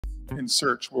in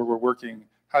search where we're working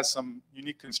has some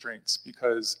unique constraints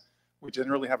because we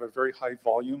generally have a very high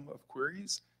volume of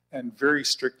queries and very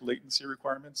strict latency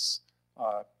requirements,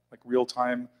 like real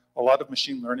time. A lot of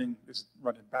machine learning is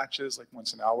run in batches, like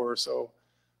once an hour or so.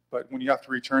 But when you have to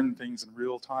return things in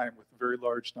real time with very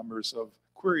large numbers of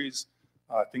queries,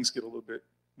 things get a little bit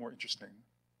more interesting.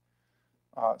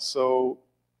 So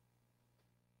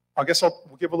I guess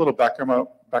we'll give a little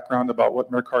background about what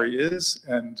Mercari is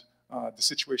and the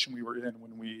situation we were in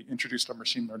when we introduced our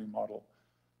machine learning model.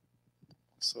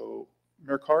 So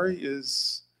Mercari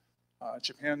is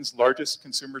Japan's largest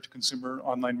consumer-to-consumer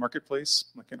online marketplace,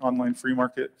 like an online flea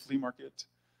market.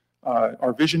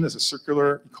 Our vision is a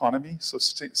circular economy, so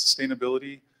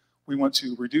sustainability. We want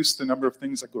to reduce the number of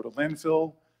things that go to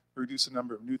landfill, reduce the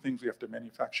number of new things we have to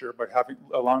manufacture by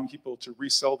allowing people to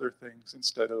resell their things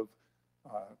instead of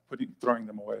throwing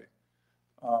them away.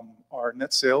 Our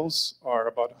net sales are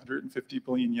about 150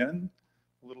 billion yen,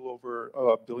 a little over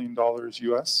 $1 billion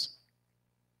US.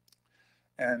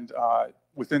 And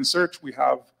within search, we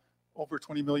have over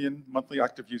 20 million monthly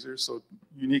active users, so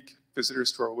unique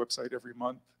visitors to our website every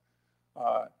month.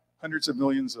 Hundreds of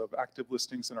millions of active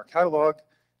listings in our catalog,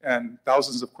 and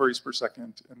thousands of queries per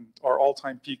second. And our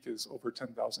all-time peak is over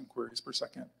 10,000 queries per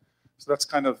second. So that's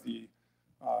kind of the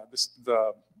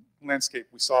landscape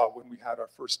we saw when we had our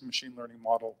first machine learning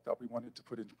model that we wanted to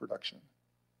put into production.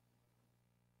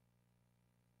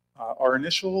 Our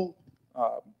initial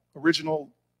original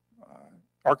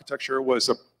architecture was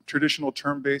a traditional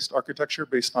term-based architecture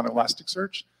based on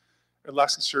Elasticsearch.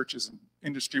 Elasticsearch is an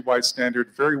industry-wide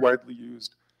standard, very widely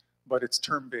used, but it's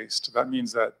term-based. That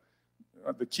means that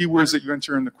the keywords that you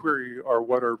enter in the query are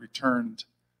what are returned.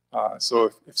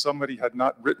 So if somebody had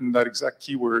not written that exact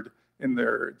keyword in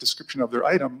their description of their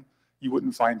item, you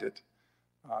wouldn't find it.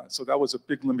 So that was a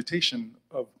big limitation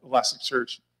of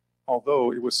Elasticsearch,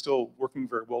 although it was still working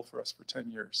very well for us for 10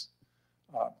 years.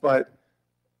 But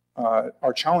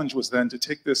our challenge was then to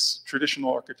take this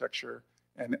traditional architecture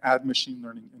and add machine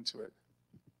learning into it.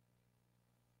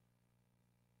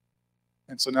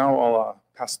 And so now I'll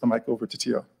pass the mic over to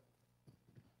Tio.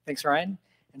 Thanks, Ryan.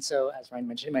 And so, as Ryan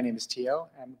mentioned, my name is Tio.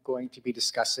 I'm going to be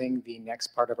discussing the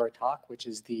next part of our talk, which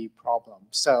is the problem.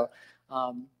 So,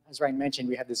 as Ryan mentioned,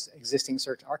 we have this existing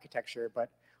search architecture, but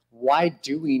why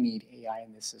do we need AI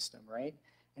in this system, right?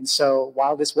 And so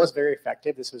while this was very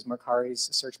effective, this was Mercari's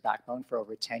search backbone for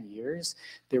over 10 years,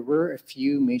 there were a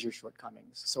few major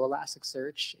shortcomings. So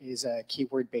Elasticsearch is a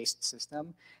keyword-based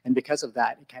system, and because of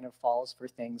that, it kind of falls for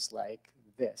things like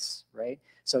this, right?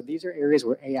 So these are areas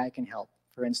where AI can help.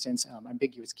 For instance,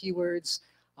 ambiguous keywords,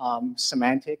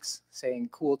 semantics, saying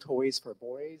cool toys for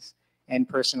boys, and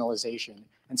personalization.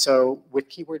 And so with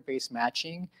keyword-based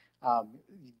matching,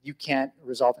 you can't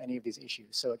resolve any of these issues.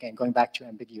 So again, going back to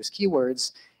ambiguous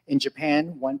keywords, in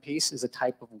Japan, One Piece is a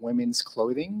type of women's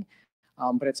clothing,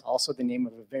 but it's also the name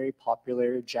of a very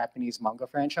popular Japanese manga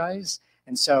franchise.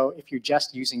 And so if you're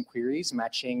just using queries,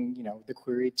 matching the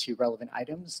query to relevant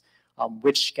items,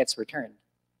 which gets returned?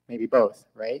 Maybe both,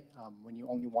 right? When you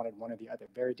only wanted one or the other,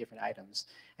 very different items.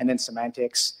 And then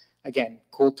semantics, again,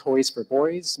 cool toys for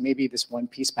boys. Maybe this One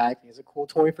Piece bag is a cool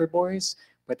toy for boys,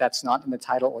 but that's not in the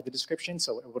title or the description,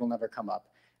 so it will never come up.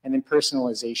 And then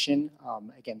personalization,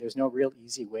 again, there's no real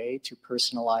easy way to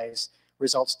personalize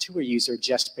results to a user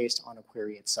just based on a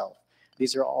query itself.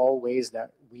 These are all ways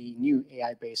that we knew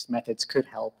AI-based methods could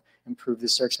help improve the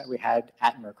search that we had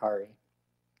at Mercari.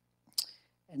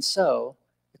 And so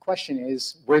the question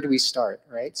is, where do we start,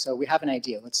 right? So we have an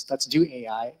idea. Let's do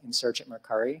AI in search at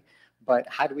Mercari, but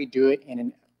how do we do it in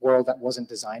a world that wasn't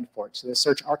designed for it? So the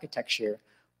search architecture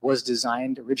was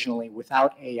designed originally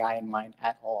without AI in mind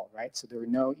at all, right? So there were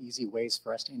no easy ways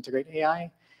for us to integrate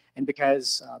AI. And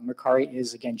because Mercari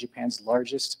is, again, Japan's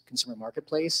largest consumer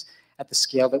marketplace, at the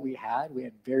scale that we had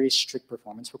very strict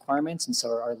performance requirements. And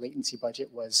so our latency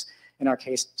budget was, in our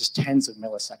case, just tens of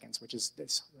milliseconds, which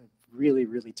is really,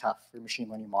 really tough for machine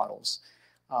learning models.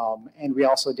 And we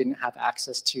also didn't have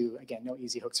access to, again, no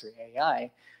easy hooks for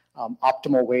AI,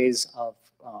 optimal ways of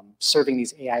serving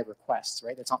these AI requests,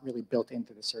 right? That's not really built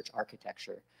into the search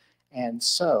architecture. And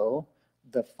so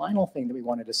the final thing that we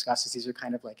want to discuss is these are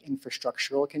kind of like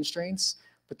infrastructural constraints,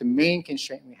 but the main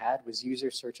constraint we had was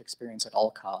user search experience at all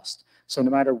costs. So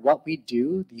no matter what we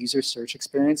do, the user search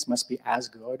experience must be as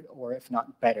good or if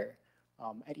not better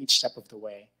at each step of the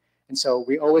way. And so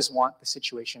we always want the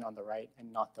situation on the right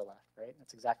and not the left, right?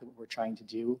 That's exactly what we're trying to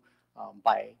do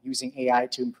by using AI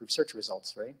to improve search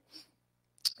results, right?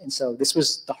 And so this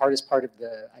was the hardest part of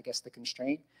the, I guess, the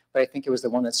constraint, but I think it was the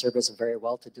one that served us very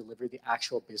well to deliver the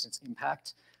actual business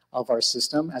impact of our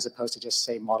system as opposed to just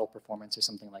say model performance or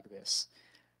something like this.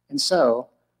 And so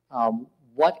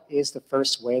what is the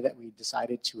first way that we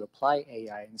decided to apply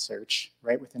AI in search,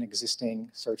 right, with an existing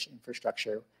search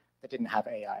infrastructure that didn't have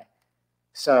AI?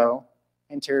 So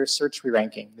enter search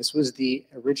re-ranking. This was the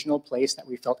original place that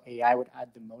we felt AI would add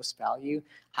the most value,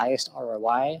 highest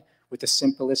ROI, with the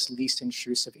simplest, least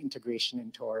intrusive integration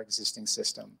into our existing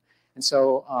system. And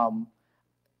so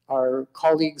our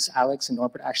colleagues, Alex and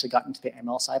Norbert, actually got into the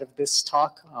ML side of this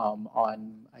talk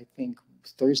on, I think,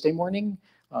 Thursday morning,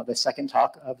 the second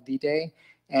talk of the day.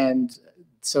 And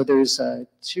so there's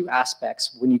two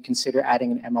aspects when you consider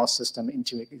adding an ML system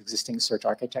into an existing search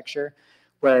architecture,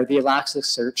 where the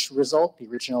Elasticsearch result, the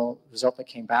original result that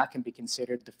came back, can be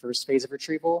considered the first phase of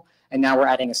retrieval. And now we're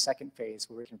adding a second phase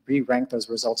where we can re-rank those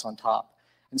results on top.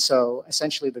 And so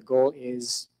essentially the goal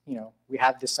is, we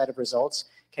have this set of results.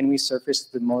 Can we surface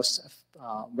the most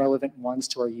relevant ones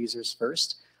to our users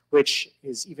first, which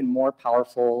is even more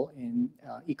powerful in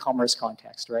e-commerce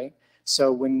context, right?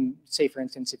 So when, say for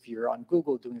instance, if you're on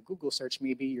Google doing a Google search,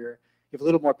 maybe you have a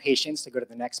little more patience to go to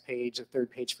the next page, the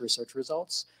third page for search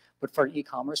results. But for an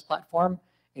e-commerce platform,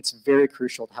 it's very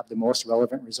crucial to have the most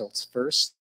relevant results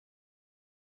first.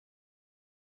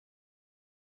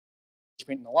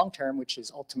 In the long term, which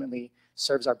is ultimately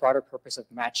serves our broader purpose of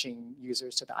matching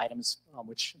users to the items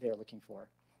which they're looking for.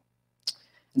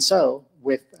 And so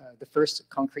with the first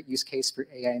concrete use case for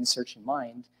AI in search in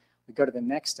mind, we go to the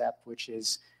next step, which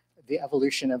is the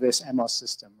evolution of this ML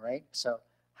system, right? So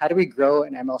how do we grow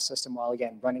an ML system while,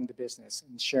 again, running the business,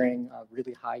 ensuring a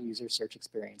really high user search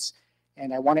experience?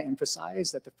 And I want to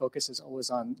emphasize that the focus is always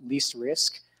on least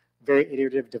risk, very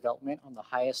iterative development on the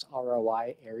highest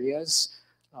ROI areas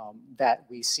that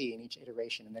we see in each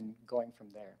iteration, and then going from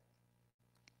there.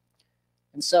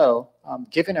 And so,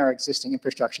 given our existing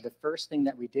infrastructure, the first thing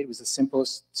that we did was the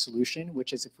simplest solution,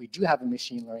 which is if we do have a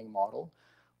machine learning model,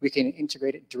 we can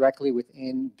integrate it directly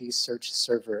within the search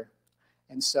server.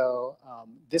 And so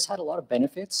this had a lot of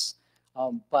benefits,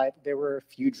 but there were a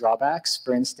few drawbacks.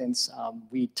 For instance,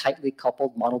 we tightly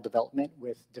coupled model development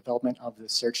with development of the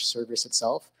search service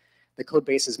itself. The code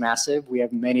base is massive. We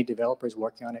have many developers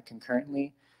working on it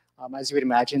concurrently. As you would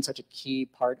imagine, such a key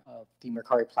part of the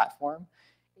Mercari platform,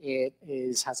 it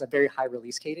has a very high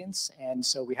release cadence, and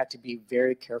so we had to be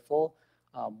very careful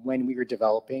when we were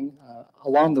developing.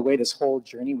 Along the way, this whole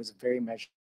journey was very measured.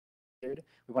 We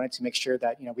wanted to make sure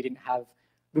that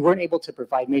we weren't able to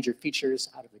provide major features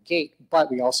out of the gate, but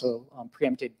we also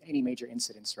preempted any major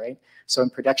incidents, right? So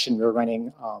in production, we were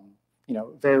running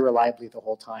very reliably the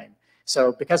whole time.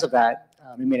 So because of that,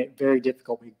 it made it very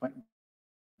difficult. We went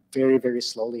very, very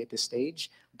slowly at this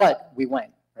stage, but we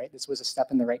went, right? This was a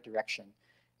step in the right direction.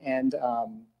 And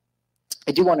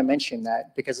I do want to mention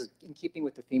that because in keeping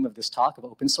with the theme of this talk of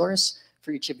open source,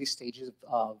 for each of these stages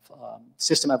of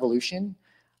system evolution,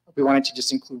 we wanted to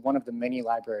just include one of the many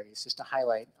libraries just to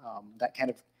highlight that kind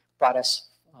of brought us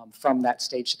from that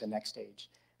stage to the next stage.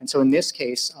 And so in this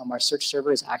case, our search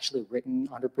server is actually written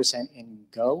 100% in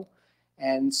Go.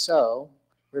 And so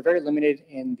we're very limited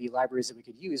in the libraries that we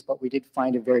could use, but we did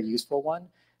find a very useful one.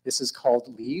 This is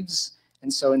called Leaves.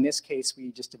 And so in this case,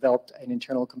 we just developed an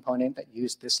internal component that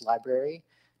used this library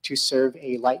to serve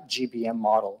a light GBM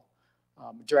model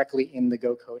directly in the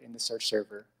Go code in the search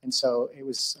server. And so it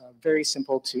was very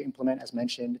simple to implement, as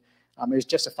mentioned. It was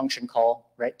just a function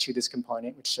call, right, to this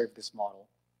component, which served this model.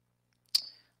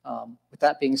 With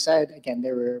that being said, again,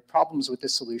 there were problems with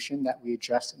this solution that we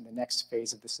addressed in the next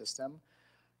phase of the system.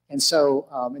 And so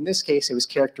in this case, it was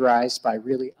characterized by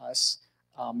really us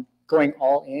going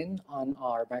all in on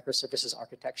our microservices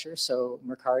architecture. So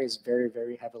Mercari is very,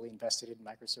 very heavily invested in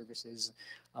microservices,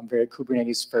 very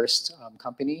Kubernetes first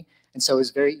company. And so it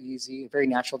was very easy, a very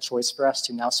natural choice for us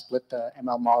to now split the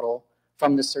ML model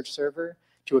from the search server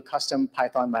to a custom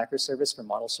Python microservice for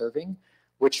model serving,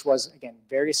 which was, again,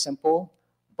 very simple,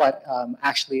 but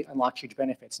actually unlocked huge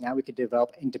benefits. Now we could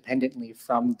develop independently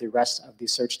from the rest of the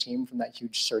search team from that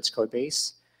huge search code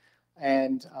base.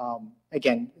 And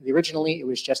again, originally it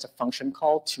was just a function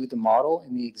call to the model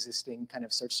in the existing kind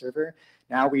of search server.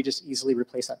 Now we just easily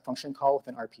replace that function call with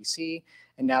an RPC.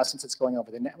 And now since it's going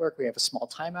over the network, we have a small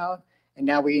timeout. And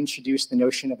now we introduce the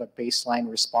notion of a baseline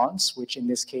response, which in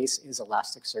this case is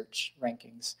Elasticsearch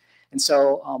rankings. And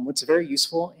so what's very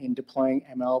useful in deploying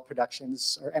ML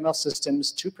productions or ML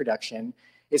systems to production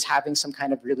is having some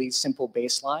kind of really simple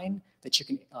baseline that you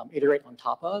can iterate on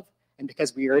top of. And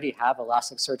because we already have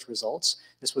Elasticsearch results,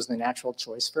 this was the natural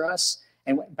choice for us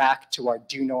and went back to our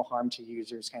do no harm to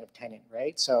users kind of tenet,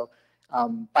 right? So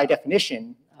by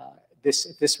definition,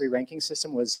 if this re-ranking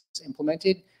system was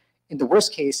implemented, in the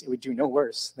worst case, it would do no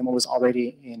worse than what was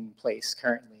already in place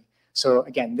currently. So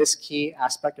again, this key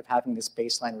aspect of having this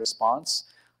baseline response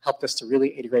helped us to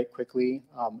really iterate quickly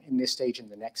in this stage and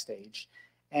the next stage.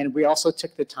 And we also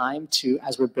took the time to,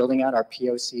 as we're building out our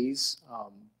POCs,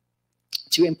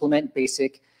 to implement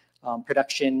basic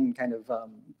production kind of,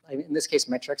 in this case,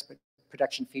 metrics, but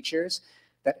production features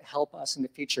that help us in the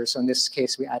future. So in this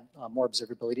case, we add more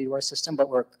observability to our system, but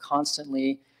we're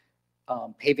constantly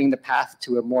paving the path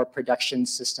to a more production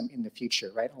system in the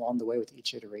future, right, along the way with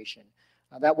each iteration.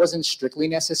 That wasn't strictly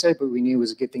necessary, but we knew it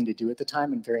was a good thing to do at the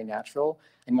time and very natural,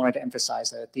 and wanted to emphasize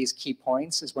that at these key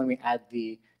points is when we add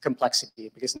the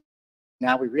complexity, because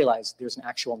now we realize there's an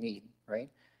actual need, right?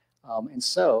 And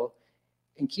so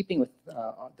in keeping with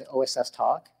the OSS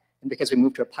talk, and because we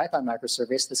moved to a Python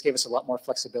microservice, this gave us a lot more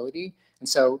flexibility. And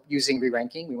so using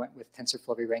re-ranking, we went with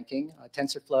TensorFlow re-ranking.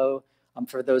 TensorFlow,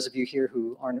 for those of you here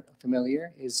who aren't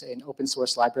familiar, is an open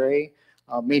source library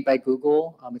made by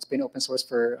Google. It's been open source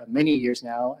for many years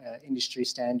now, industry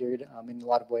standard in a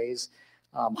lot of ways.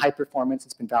 High performance,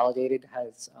 it's been validated,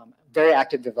 has very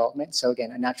active development. So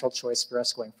again, a natural choice for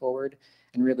us going forward,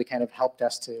 and really kind of helped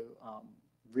us to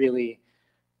really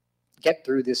get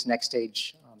through this next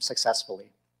stage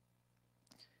successfully.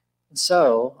 And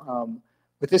so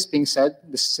with this being said,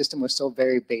 the system was still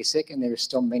very basic, and there are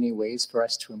still many ways for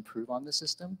us to improve on the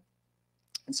system.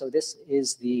 And so this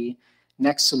is the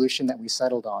next solution that we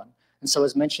settled on. And so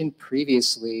as mentioned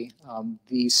previously,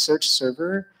 the search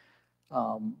server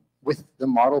with the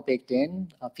model baked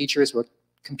in, features were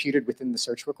computed within the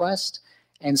search request.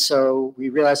 And so we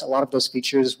realized a lot of those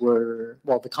features were,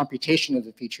 well, the computation of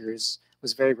the features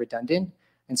was very redundant.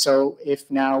 And so if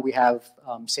now we have,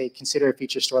 say, consider a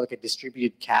feature store like a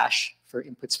distributed cache for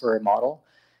inputs for a model,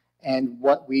 and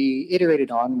what we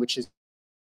iterated on, which is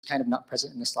kind of not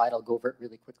present in the slide, I'll go over it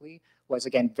really quickly, was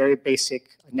again, very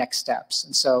basic next steps.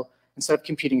 And so instead of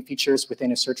computing features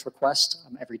within a search request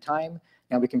every time,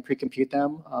 now we can pre-compute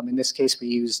them. In this case, we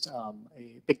used a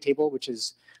Bigtable, which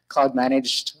is cloud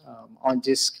managed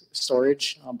on-disk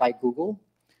storage by Google.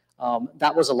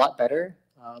 That was a lot better,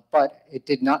 but it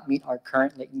did not meet our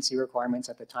current latency requirements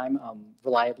at the time,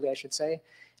 reliably, I should say.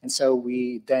 And so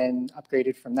we then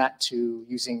upgraded from that to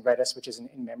using Redis, which is an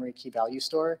in-memory key value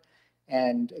store.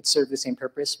 And it served the same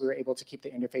purpose. We were able to keep the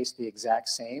interface the exact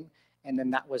same. And then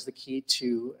that was the key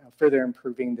to further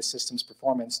improving the system's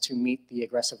performance to meet the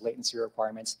aggressive latency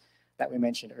requirements that we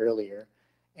mentioned earlier.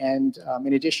 And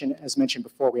in addition, as mentioned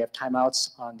before, we have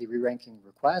timeouts on the re-ranking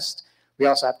request. We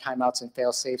also have timeouts and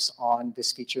failsafes on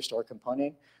this feature store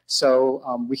component.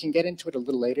 So we can get into it a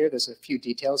little later. There's a few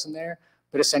details in there.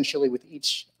 But essentially, with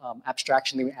each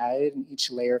abstraction that we added and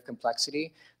each layer of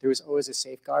complexity, there was always a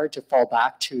safeguard to fall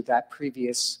back to that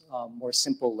previous more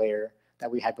simple layer that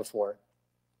we had before.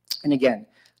 And again,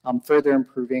 further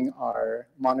improving our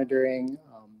monitoring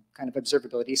kind of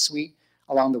observability suite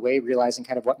along the way, realizing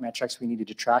kind of what metrics we needed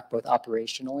to track both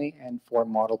operationally and for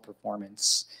model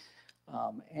performance.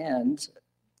 And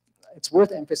it's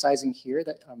worth emphasizing here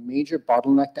that a major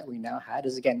bottleneck that we now had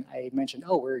is, again, I mentioned,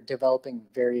 oh, we're developing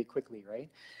very quickly, right?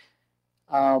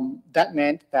 That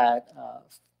meant that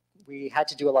we had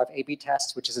to do a lot of A/B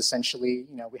tests, which is essentially,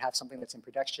 you know, we have something that's in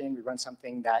production, we run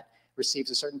something that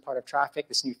receives a certain part of traffic,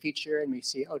 this new feature, and we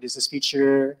see, oh, does this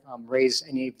feature raise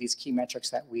any of these key metrics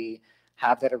that we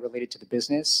have that are related to the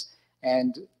business?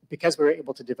 And because we were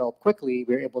able to develop quickly,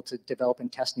 we were able to develop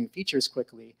and test new features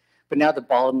quickly. But now the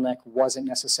bottleneck wasn't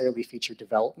necessarily feature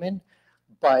development,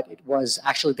 but it was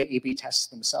actually the A/B tests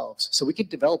themselves. So we could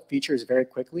develop features very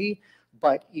quickly,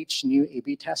 but each new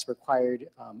A/B test required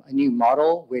a new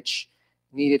model, which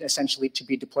needed essentially to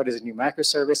be deployed as a new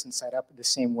microservice and set up the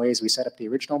same way as we set up the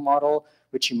original model,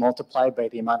 which you multiplied by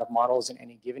the amount of models in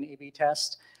any given A/B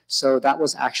test. So that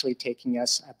was actually taking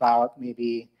us about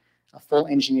maybe a full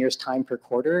engineer's time per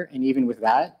quarter. And even with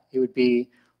that, it would be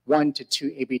 1 to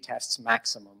 2 A/B tests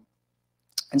maximum.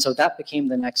 And so that became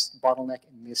the next bottleneck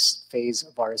in this phase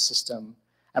of our system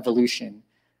evolution.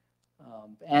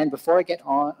 And before I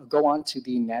go on to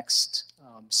the next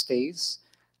phase,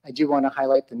 I do want to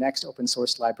highlight the next open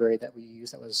source library that we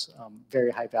use that was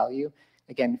very high value.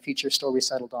 Again, feature store we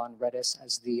settled on Redis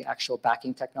as the actual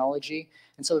backing technology.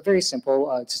 And so very simple,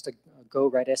 it's just a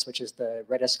Go Redis, which is the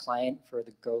Redis client for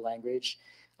the Go language.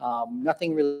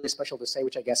 Nothing really special to say,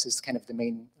 which I guess is kind of the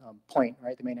main point,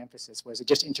 right? The main emphasis was it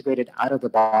just integrated out of the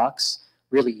box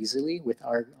really easily with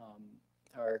our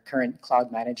current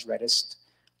cloud managed Redis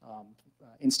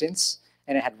instance,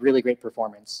 and it had really great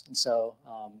performance. And so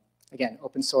again,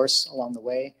 open source along the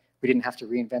way. We didn't have to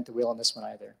reinvent the wheel on this one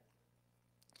either.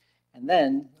 And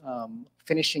then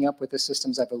finishing up with the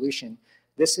systems evolution,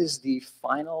 this is the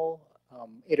final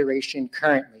iteration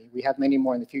currently. We have many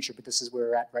more in the future, but this is where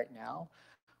we're at right now,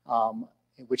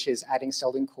 which is adding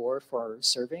Seldon core for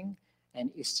serving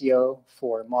and Istio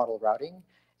for model routing.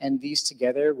 And these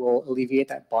together will alleviate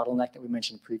that bottleneck that we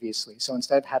mentioned previously. So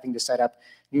instead of having to set up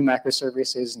new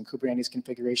microservices and Kubernetes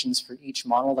configurations for each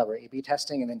model that we're A/B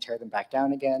testing and then tear them back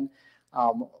down again,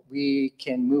 we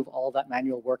can move all that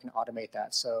manual work and automate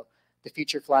that. So the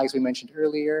feature flags we mentioned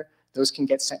earlier, those can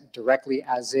get sent directly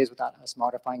as is without us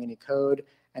modifying any code.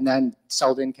 And then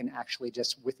Seldon can actually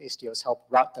just, with Istio's help,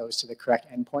 route those to the correct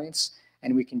endpoints.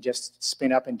 And we can just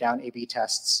spin up and down A/B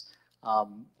tests,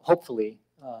 hopefully,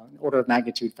 an order of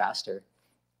magnitude faster.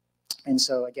 And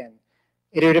so again,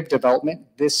 iterative development,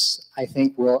 this I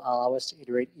think will allow us to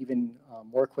iterate even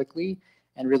more quickly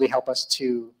and really help us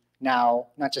to now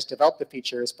not just develop the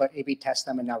features, but A/B test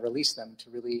them and now release them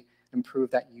to really improve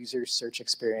that user search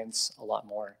experience a lot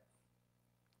more.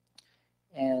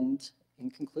 And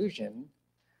in conclusion,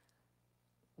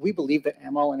 we believe that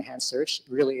ML enhanced search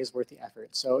really is worth the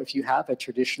effort. So if you have a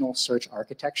traditional search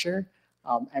architecture,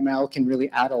 ML can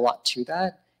really add a lot to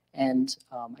that. And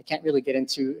I can't really get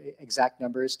into exact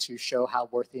numbers to show how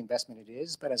worth the investment it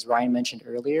is. But as Ryan mentioned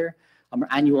earlier, our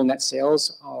annual net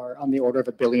sales are on the order of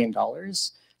 $1 billion.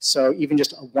 So even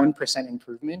just a 1%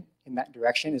 improvement in that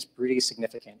direction is pretty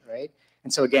significant, right?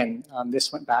 And so again,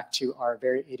 this went back to our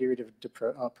very iterative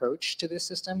approach to this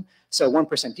system. So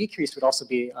 1% decrease would also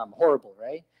be horrible,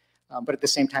 right? But at the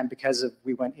same time, because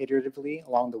we went iteratively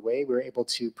along the way, we were able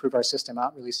to prove our system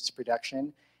out, release it to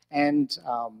production, and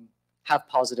have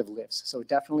positive lifts. So it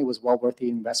definitely was well worth the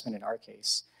investment in our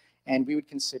case. And we would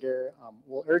consider,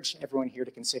 we'll urge everyone here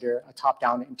to consider a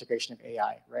top-down integration of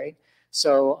AI, right?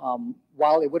 So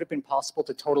while it would have been possible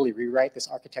to totally rewrite this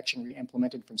architecture and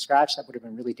re-implement it from scratch, that would have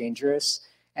been really dangerous.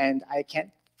 And I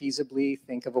can't feasibly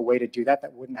think of a way to do that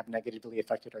that wouldn't have negatively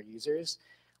affected our users.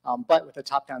 But with a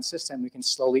top-down system, we can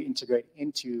slowly integrate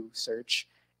into search.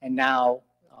 And now,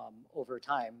 over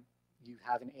time, you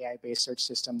have an AI-based search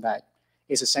system that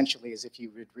is essentially as if you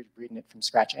were reading it from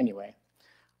scratch anyway.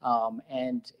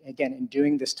 And again, in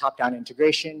doing this top-down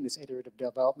integration, this iterative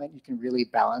development, you can really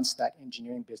balance that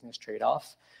engineering business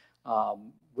trade-off,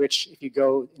 which if you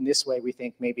go in this way, we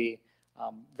think maybe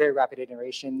very rapid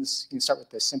iterations. You can start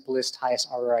with the simplest, highest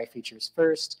ROI features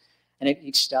first, and at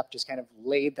each step, just kind of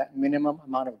lay that minimum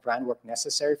amount of groundwork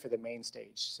necessary for the main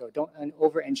stage. So don't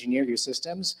over-engineer your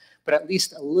systems, but at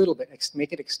least a little bit,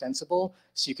 make it extensible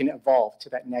so you can evolve to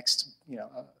that next,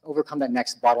 overcome that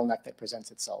next bottleneck that presents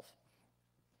itself.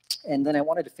 And then I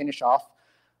wanted to finish off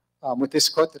with this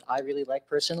quote that I really like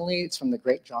personally. It's from the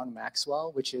great John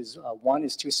Maxwell, which is, 1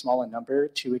 is too small a number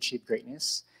to achieve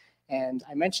greatness. And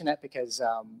I mention that because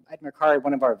at Mercari,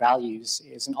 one of our values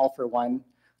is an all for one.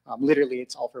 Literally,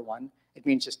 it's all for one. It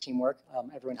means just teamwork,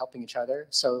 everyone helping each other.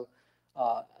 So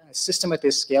a system at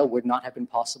this scale would not have been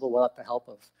possible without the help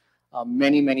of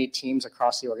many, many teams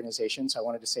across the organization. So I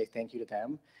wanted to say thank you to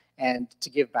them. And to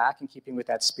give back in keeping with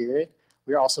that spirit,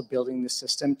 we're also building this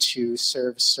system to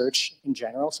serve search in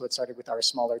general. So it started with our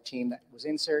smaller team that was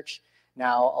in search.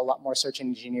 Now a lot more search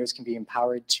engineers can be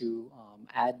empowered to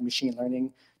add machine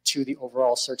learning to the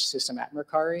overall search system at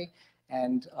Mercari.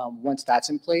 And once that's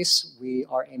in place, we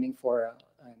are aiming for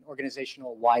an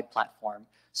organizational-wide platform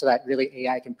so that really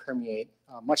AI can permeate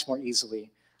much more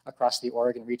easily across the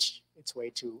org and reach its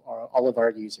way to all of our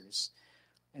users.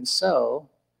 And so,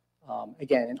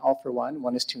 again, in all for one,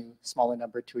 1 is too small a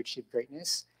number to achieve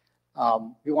greatness.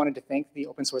 We wanted to thank the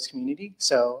open source community.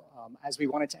 So as we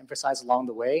wanted to emphasize along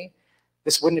the way,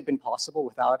 this wouldn't have been possible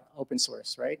without open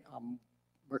source, right?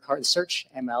 Mercari search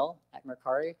ML at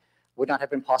Mercari would not have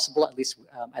been possible, at least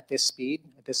at this speed,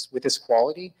 with this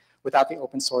quality, without the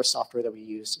open source software that we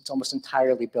use. It's almost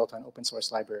entirely built on open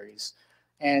source libraries.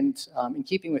 And in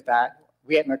keeping with that,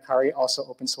 we at Mercari also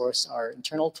open source our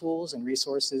internal tools and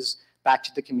resources back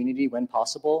to the community when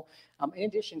possible, in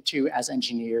addition to, as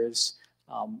engineers,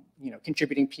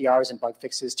 contributing PRs and bug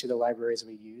fixes to the libraries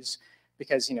we use.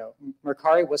 Because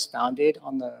Mercari was founded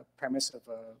on the premise of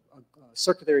a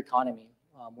circular economy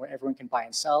where everyone can buy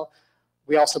and sell.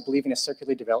 We also believe in a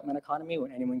circular development economy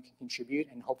where anyone can contribute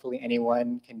and hopefully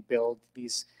anyone can build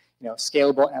these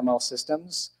scalable ML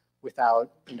systems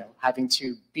without having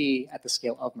to be at the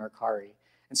scale of Mercari.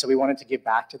 And so we wanted to give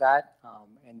back to that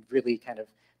and really kind of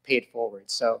pay it forward.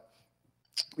 So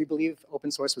we believe open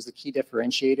source was the key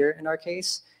differentiator in our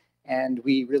case. And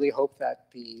we really hope that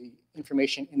the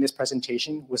information in this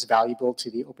presentation was valuable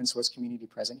to the open source community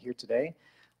present here today.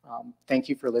 Thank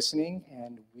you for listening,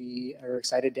 and we are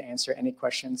excited to answer any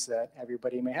questions that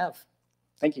everybody may have.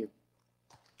 Thank you.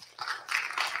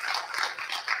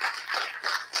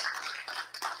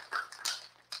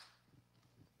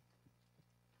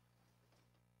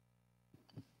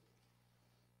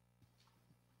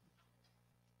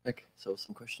 Rick, so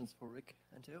some questions for Rick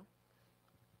and Theo?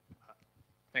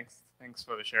 Thanks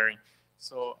for the sharing.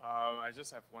 So I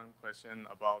just have one question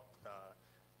about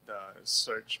the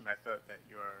search method that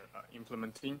you're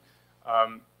implementing.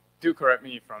 Do correct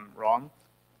me if I'm wrong,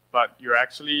 but you're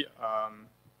actually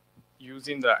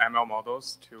using the ML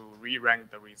models to re-rank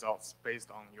the results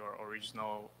based on your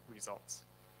original results.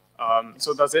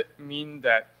 So does it mean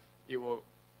that it will,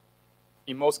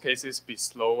 in most cases, be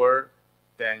slower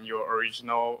than your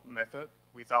original method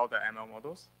without the ML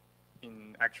models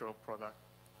in actual product?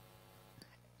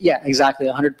 Yeah, exactly,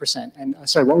 100%. And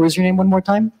sorry, what was your name one more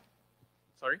time?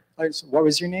 Sorry? What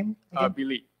was your name again?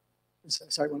 Billy.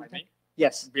 Sorry, one more time? Me?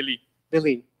 Yes. Billy.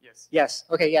 Billy. Yes. Yes.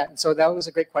 Okay, yeah. So that was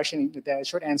a great question. The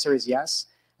short answer is yes.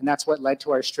 And that's what led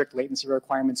to our strict latency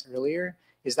requirements earlier,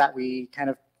 is that we kind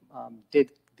of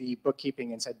did the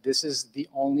bookkeeping and said this is the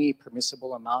only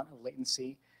permissible amount of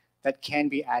latency that can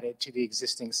be added to the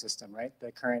existing system, right?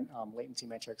 The current latency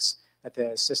metrics that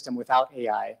the system without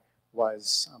AI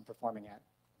was performing at.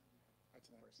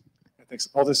 Thanks.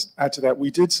 I'll just add to that.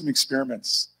 We did some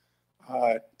experiments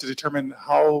to determine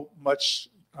how much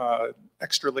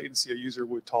extra latency a user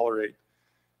would tolerate.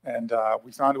 And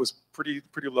we found it was pretty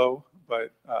low,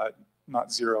 but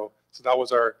not zero. So that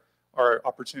was our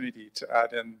opportunity to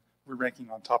add in re-ranking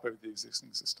on top of the existing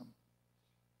system.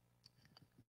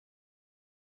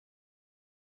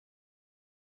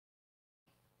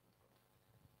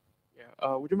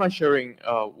 Yeah. Would you mind sharing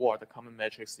what are the common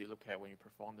metrics you look at when you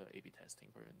perform the A/B testing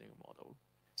for your new model?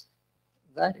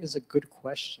 That is a good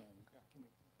question.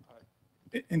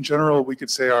 In general, we could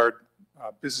say our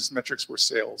business metrics were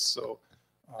sales. So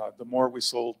the more we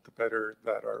sold, the better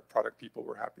that our product people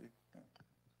were happy.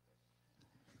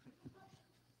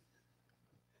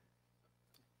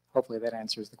 Hopefully that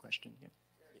answers the question. Yeah,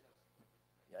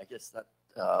 Yeah, I guess that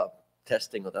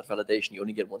testing or that validation you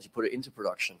only get once you put it into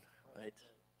production, right?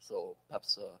 So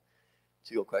perhaps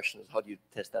to your question is how do you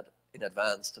test that in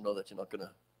advance to know that you're not going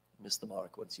to miss the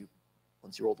mark once you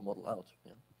roll the model out?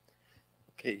 Yeah.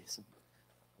 Okay, so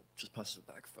just pass it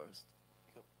back first.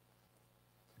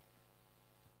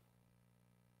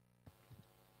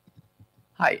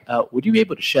 Hi, would you be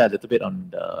able to share a little bit on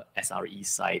the SRE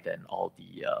side and all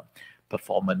the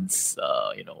performance,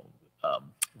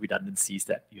 redundancies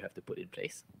that you have to put in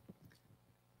place?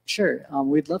 Sure,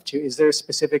 we'd love to. Is there a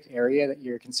specific area that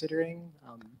you're considering?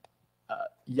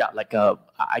 Yeah, like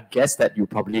I guess that you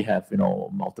probably have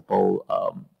multiple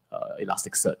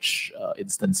Elasticsearch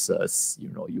instances.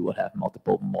 You will have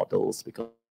multiple models because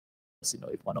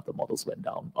if one of the models went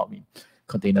down,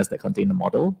 containers that contain the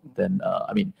model, then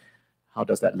how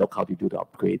does that look? How do you do the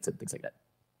upgrades and things like that?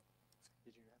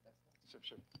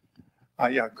 Sure.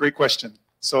 Yeah, great question.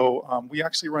 So we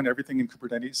actually run everything in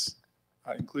Kubernetes,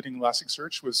 including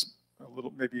Elasticsearch was a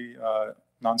little maybe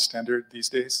non-standard these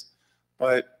days.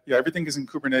 But yeah, everything is in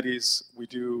Kubernetes. We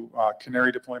do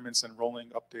canary deployments and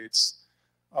rolling updates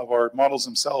of our models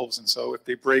themselves. And so if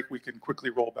they break, we can quickly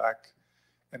roll back.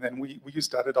 And then we use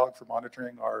Datadog for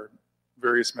monitoring our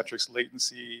various metrics,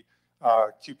 latency,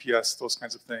 QPS, those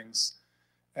kinds of things.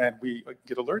 And we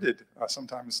get alerted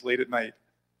sometimes late at night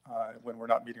when we're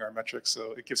not meeting our metrics.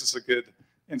 So it gives us a good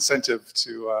incentive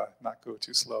to not go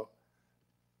too slow.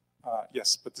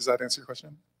 Yes, but does that answer your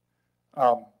question?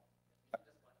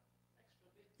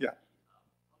 Yeah.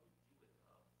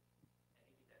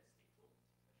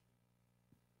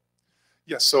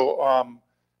 Yeah, so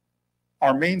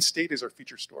our main state is our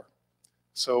feature store.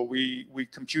 So we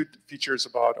compute features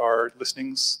about our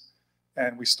listings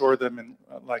and we store them in,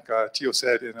 like Tio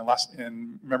said,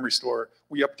 in memory store.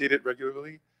 We update it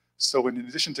regularly. So in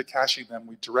addition to caching them,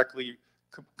 we directly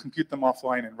compute them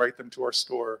offline and write them to our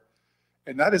store.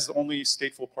 And that is the only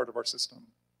stateful part of our system.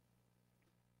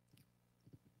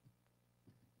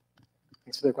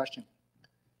 Thanks for the question.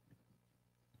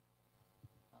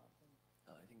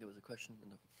 I think there was a question in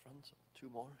the front, so two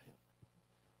more.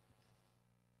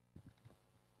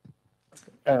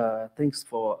 Thanks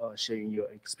for sharing your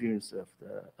experience of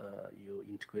you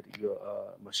integrate your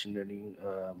machine learning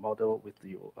model with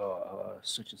your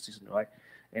search system, right?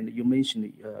 And you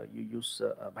mentioned you use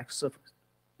Microsoft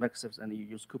and you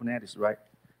use Kubernetes, right?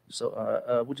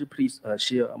 So would you please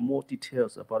share more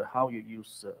details about how you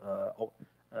use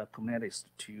Kubernetes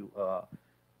to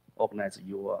organize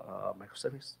your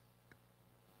microservice?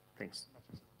 Thanks.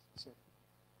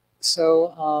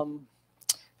 So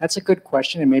that's a good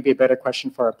question and maybe a better question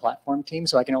for our platform team.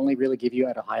 So I can only really give you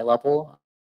at a high level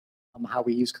how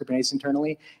we use Kubernetes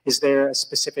internally. Is there a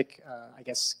specific, I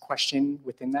guess, question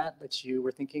within that you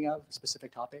were thinking of, a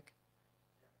specific topic?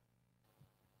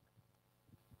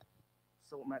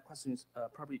 So my question is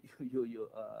probably you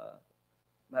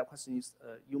my question is,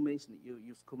 you mentioned you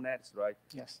use Kubernetes, right?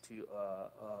 Yes. To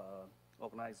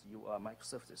organize your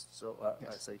microservices. So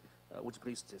Yes. I say, would you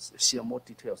please just share more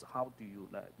details? How do you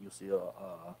use your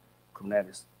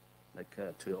Kubernetes,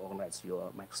 to organize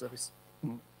your microservice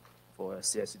for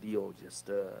CI/CD, or just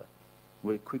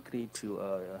very quickly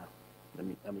to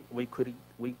very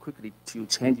quickly to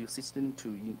change your system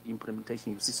to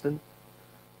implementation your system,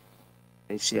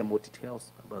 and share more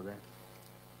details about that?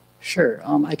 Sure.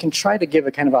 I can try to give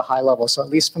a kind of a high level. So at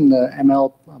least from the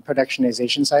ML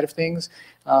productionization side of things,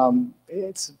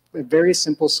 it's a very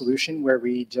simple solution where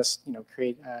we just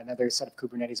create another set of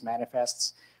Kubernetes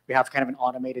manifests. We have kind of an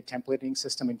automated templating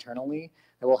system internally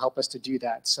that will help us to do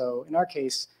that. So in our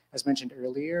case, as mentioned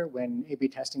earlier, when A/B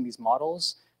testing these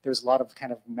models, there's a lot of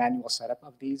kind of manual setup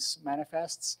of these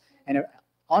manifests. And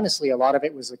honestly, a lot of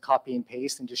it was a copy and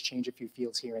paste and just change a few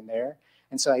fields here and there.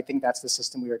 And so I think that's the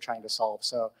system we were trying to solve.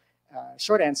 So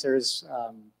short answer is,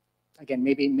 again,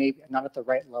 maybe not at the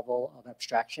right level of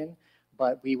abstraction,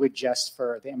 but we would just,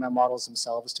 for the ML models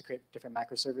themselves to create different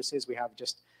microservices, we have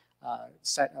just a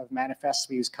set of manifests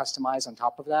we use customized on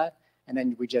top of that, and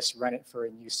then we just run it for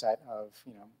a new set of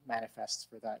manifests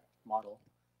for that model.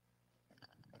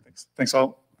 Thanks.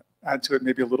 I'll add to it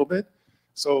maybe a little bit.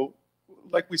 So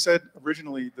like we said,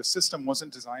 originally, the system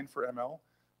wasn't designed for ML.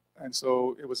 And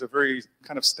so it was a very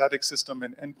kind of static system,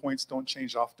 and endpoints don't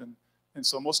change often. And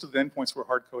so most of the endpoints were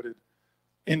hard-coded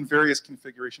in various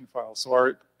configuration files. So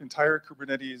our entire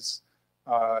Kubernetes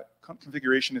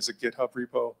configuration is a GitHub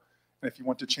repo. And if you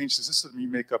want to change the system, you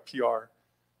make a PR.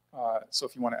 So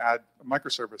if you want to add a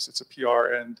microservice, it's a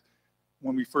PR. And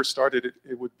when we first started,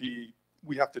 it would be,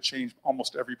 we have to change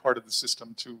almost every part of the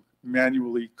system to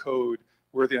manually code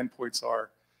where the endpoints are.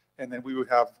 And then we would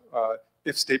have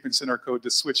if statements in our code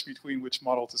to switch between which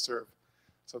model to serve.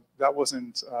 So that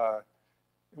wasn't,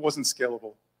 it wasn't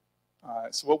scalable.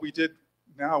 So what we did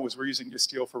now was we're using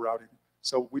Istio for routing.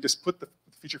 So we just put the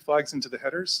feature flags into the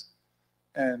headers,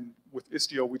 and with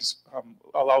Istio, we just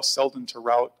allow Seldon to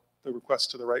route the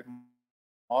request to the right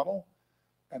model,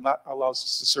 and that allows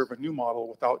us to serve a new model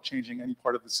without changing any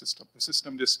part of the system. The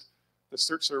system just, the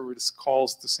search server just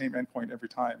calls the same endpoint every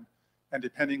time, and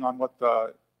depending on what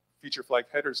the feature flag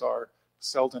headers are,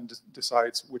 Seldon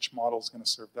decides which model is going to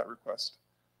serve that request.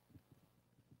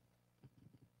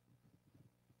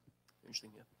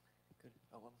 Interesting, yeah. Good.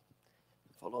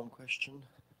 Follow-on question.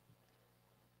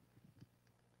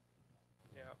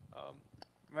 Yeah.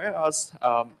 May I ask,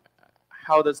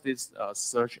 how does this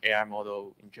search AI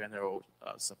model in general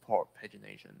support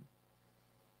pagination?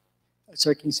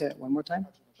 Sorry, can you say that one more time?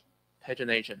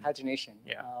 Pagination. Pagination.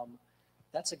 Yeah.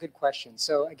 That's a good question.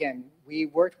 So again, we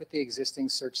worked with the existing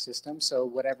search system. So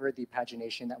whatever the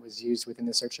pagination that was used within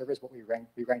the search server is what we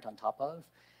ranked on top of.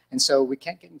 And so we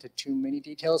can't get into too many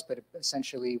details, but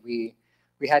essentially we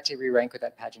had to re-rank with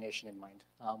that pagination in mind.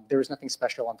 There was nothing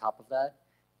special on top of that.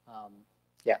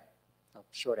 Yeah,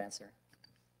 short answer.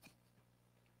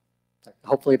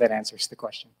 Hopefully that answers the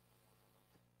question.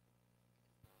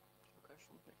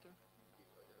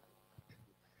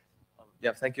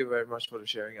 Yeah, thank you very much for the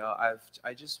sharing.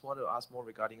 I just want to ask more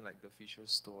regarding like the feature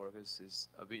store. This is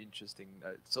a bit interesting.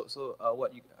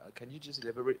 Can you just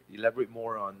elaborate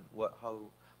more on how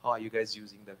are you guys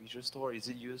using the feature store? Is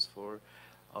it used for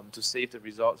to save the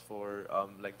results for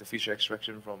like the feature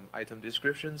extraction from item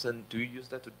descriptions, and do you use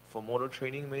that for model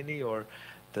training mainly, or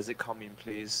does it come in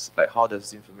place? Like how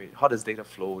does data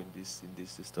flow in this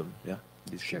system? Yeah,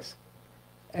 in this case.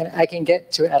 And I can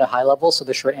get to it at a high level. So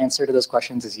the short answer to those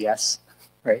questions is yes.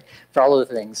 Right, for all of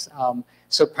the things.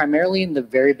 So primarily in the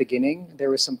very beginning, there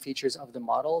were some features of the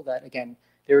model that, again,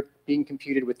 they were being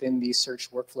computed within the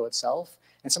search workflow itself.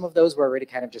 And some of those were already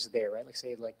kind of just there, right? Like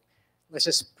say, let's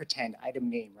just pretend item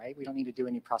name, right? We don't need to do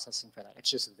any processing for that. It's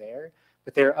just there.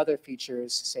 But there are other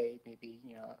features, say maybe,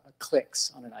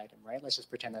 clicks on an item, right? Let's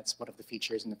just pretend that's one of the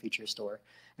features in the feature store.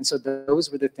 And so those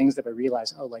were the things that I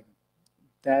realized, oh, like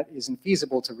that isn't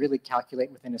feasible to really calculate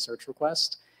within a search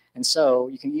request. And so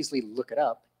you can easily look it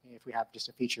up if we have just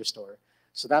a feature store.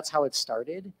 So that's how it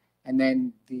started. And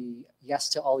then the yes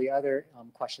to all the other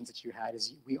questions that you had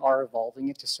is we are evolving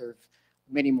it to serve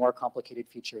many more complicated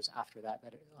features after that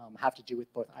have to do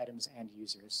with both items and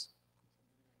users.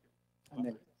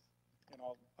 And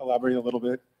I'll elaborate a little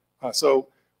bit. So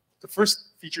the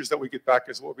first features that we get back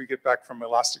is what we get back from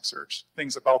Elasticsearch,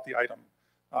 things about the item.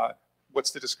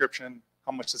 What's the description?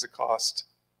 How much does it cost?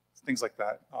 Things like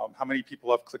that. How many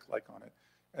people have clicked like on it?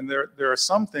 And there are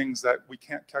some things that we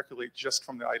can't calculate just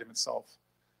from the item itself,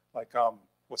 like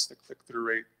what's the click-through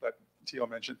rate that Tio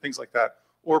mentioned, things like that,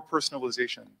 or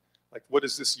personalization, like what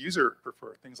does this user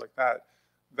prefer, things like that.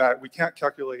 that we can't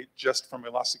calculate just from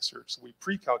Elasticsearch. So we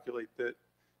pre-calculate that,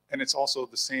 and it's also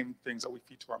the same things that we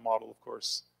feed to our model, of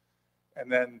course.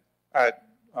 And then at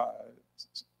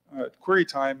query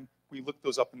time, we look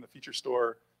those up in the feature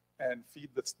store and feed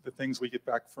the things we get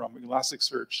back from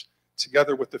Elasticsearch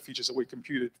together with the features that we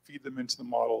computed, feed them into the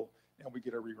model, and we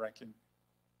get a re-ranking.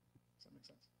 Does that make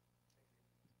sense?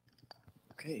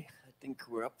 Okay, I think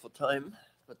we're up for time,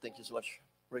 but thank you so much,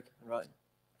 Rick and Ryan.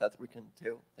 Patrick and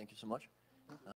Theo, thank you so much.